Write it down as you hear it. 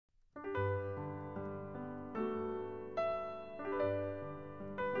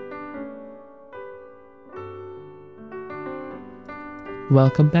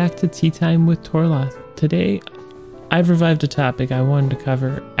Welcome back to Tea Time with Torloth. Today, I've revived a topic I wanted to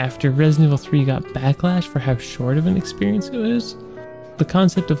cover after Resident Evil 3 got backlash for how short of an experience it was. The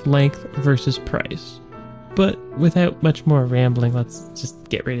concept of length versus price. But without much more rambling, let's just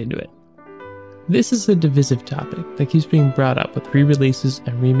get right into it. This is a divisive topic that keeps being brought up with re-releases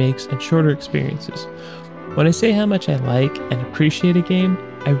and remakes and shorter experiences. When I say how much I like and appreciate a game,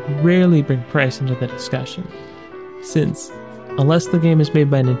 I rarely bring price into the discussion, since unless the game is made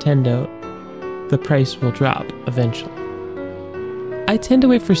by Nintendo, the price will drop eventually. I tend to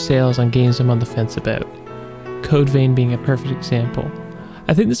wait for sales on games I'm on the fence about, Code Vein being a perfect example.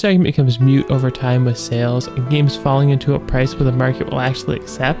 I think this argument becomes moot over time with sales and games falling into a price where the market will actually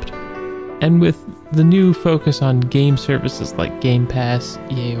accept. And with the new focus on game services like Game Pass,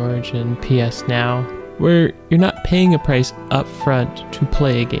 EA Origin, PS Now, where you're not paying a price up front to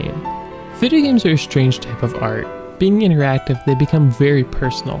play a game. Video games are a strange type of art. Being interactive, they become very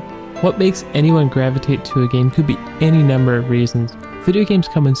personal. What makes anyone gravitate to a game could be any number of reasons. Video games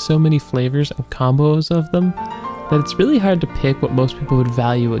come in so many flavors and combos of them that it's really hard to pick what most people would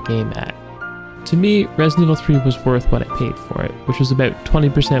value a game at. To me, Resident Evil 3 was worth what I paid for it, which was about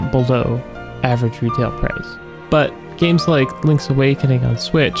 20% below average retail price. But games like Link's Awakening on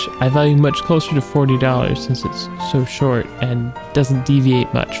Switch, I value much closer to $40 since it's so short and doesn't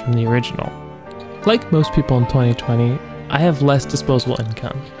deviate much from the original. Like most people in 2020, I have less disposable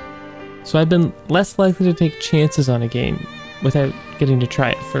income, so I've been less likely to take chances on a game without getting to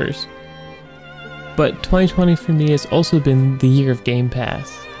try it first. But 2020 for me has also been the year of Game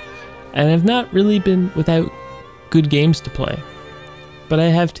Pass, and I've not really been without good games to play. But I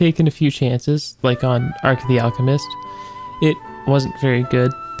have taken a few chances, like on Ark of the Alchemist. It wasn't very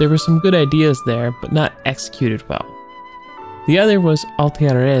good. There were some good ideas there, but not executed well. The other was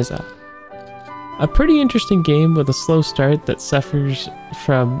Alta, a pretty interesting game with a slow start that suffers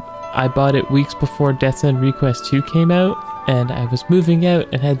from I bought it weeks before Death's End Request 2 came out, and I was moving out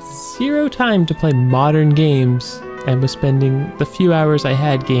and had zero time to play modern games and was spending the few hours I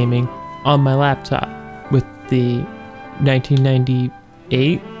had gaming on my laptop with the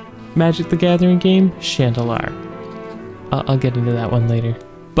 1998 Magic the Gathering game, Chandelar. I'll get into that one later,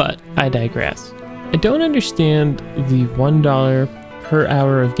 but I digress. I don't understand the $1 per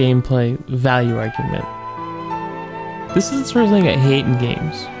hour of gameplay value argument. This is the sort of thing I hate in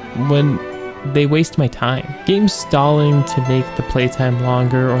games, when they waste my time. Games stalling to make the playtime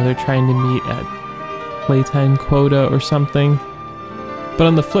longer, or they're trying to meet a playtime quota or something. But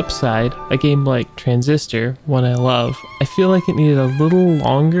on the flip side, a game like Transistor, one I love, I feel like it needed a little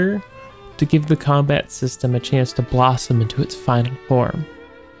longer to give the combat system a chance to blossom into its final form.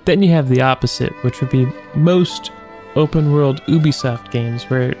 Then you have the opposite, which would be most open world Ubisoft games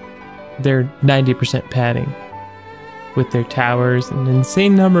where they're 90% padding, with their towers and an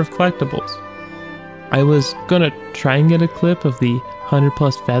insane number of collectibles. I was gonna try and get a clip of the 100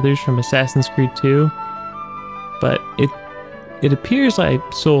 plus feathers from Assassin's Creed 2, but it appears I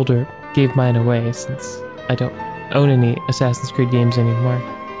sold or gave mine away since I don't own any Assassin's Creed games anymore.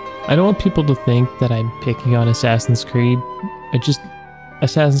 I don't want people to think that I'm picking on Assassin's Creed.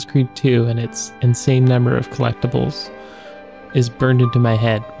 Assassin's Creed 2 and its insane number of collectibles is burned into my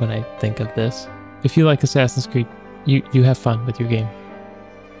head when I think of this. If you like Assassin's Creed, you have fun with your game.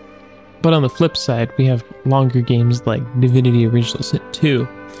 But on the flip side, we have longer games like Divinity Original Sin 2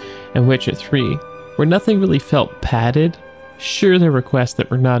 and Witcher 3, where nothing really felt padded. Sure, there were quests that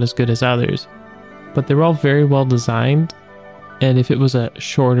were not as good as others, but they're all very well designed, and if it was a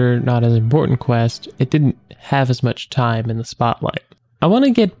shorter, not as important quest, it didn't have as much time in the spotlight. I want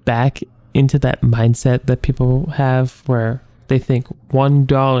to get back into that mindset that people have where they think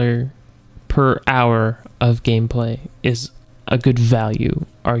 $1 per hour of gameplay is a good value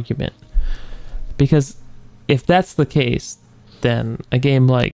argument. Because if that's the case, then a game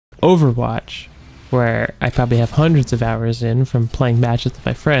like Overwatch, where I probably have hundreds of hours in from playing matches with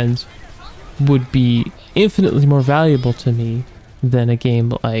my friends, would be infinitely more valuable to me than a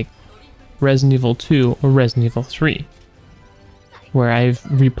game like Resident Evil 2 or Resident Evil 3, where I've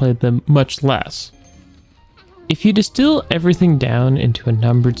replayed them much less. If you distill everything down into a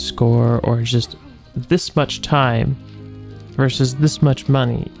numbered score, or just this much time versus this much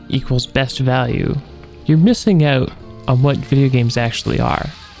money equals best value, you're missing out on what video games actually are.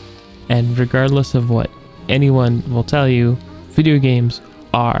 And regardless of what anyone will tell you, video games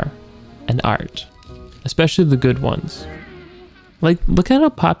are an art, especially the good ones. Like, look at how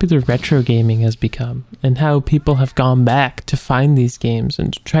popular retro gaming has become, and how people have gone back to find these games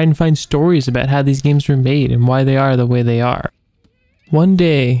and try and find stories about how these games were made and why they are the way they are. One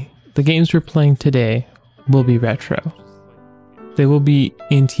day, the games we're playing today will be retro. they will be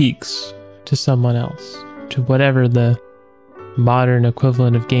antiques to someone else, to whatever the modern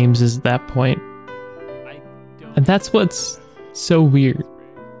equivalent of games is at that point. And that's what's so weird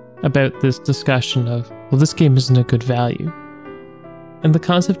about this discussion of, well, this game isn't a good value. And the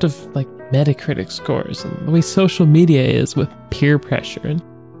concept of like Metacritic scores and the way social media is with peer pressure and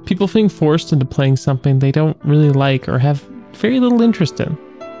people being forced into playing something they don't really like or have very little interest in.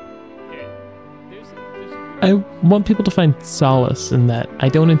 I want people to find solace in that I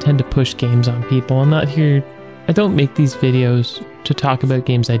don't intend to push games on people. I don't make these videos to talk about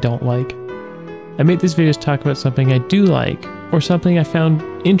games I don't like. I make these videos to talk about something I do like, or something I found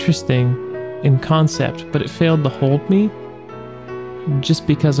interesting in concept, but it failed to hold me just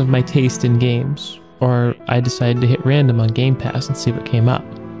because of my taste in games, or I decided to hit random on Game Pass and see what came up.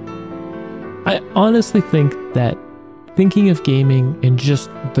 I honestly think that thinking of gaming in just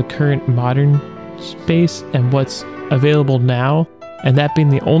the current modern space and what's available now, and that being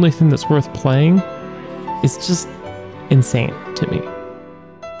the only thing that's worth playing, is just insane to me.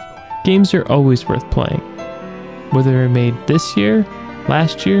 Games are always worth playing, whether they're made this year,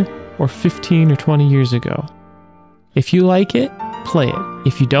 last year, or 15 or 20 years ago. If you like it, play it.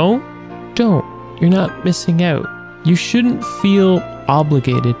 If you don't. You're not missing out. You shouldn't feel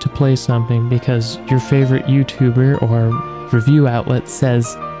obligated to play something because your favorite YouTuber or review outlet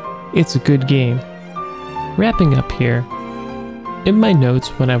says it's a good game. Wrapping up here, in my notes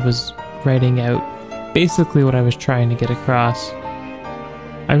when I was writing out basically what I was trying to get across,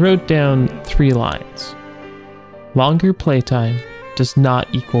 I wrote down 3 lines. Longer playtime does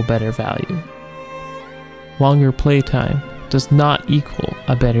not equal better value. Longer playtime does not equal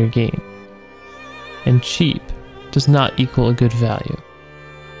a better game. And cheap does not equal a good value.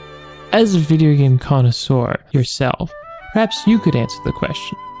 As a video game connoisseur yourself, perhaps you could answer the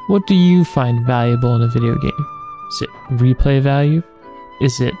question. What do you find valuable in a video game? Is it replay value?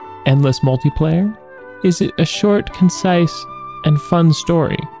 Is it endless multiplayer? Is it a short, concise, and fun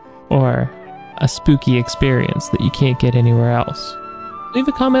story? Or a spooky experience that you can't get anywhere else? Leave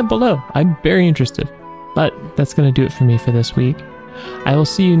a comment below. I'm very interested. But that's going to do it for me for this week. I will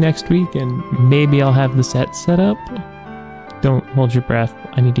see you next week, and maybe I'll have the set up. Don't hold your breath.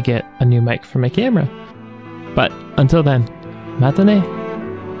 I need to get a new mic for my camera. But until then, matane.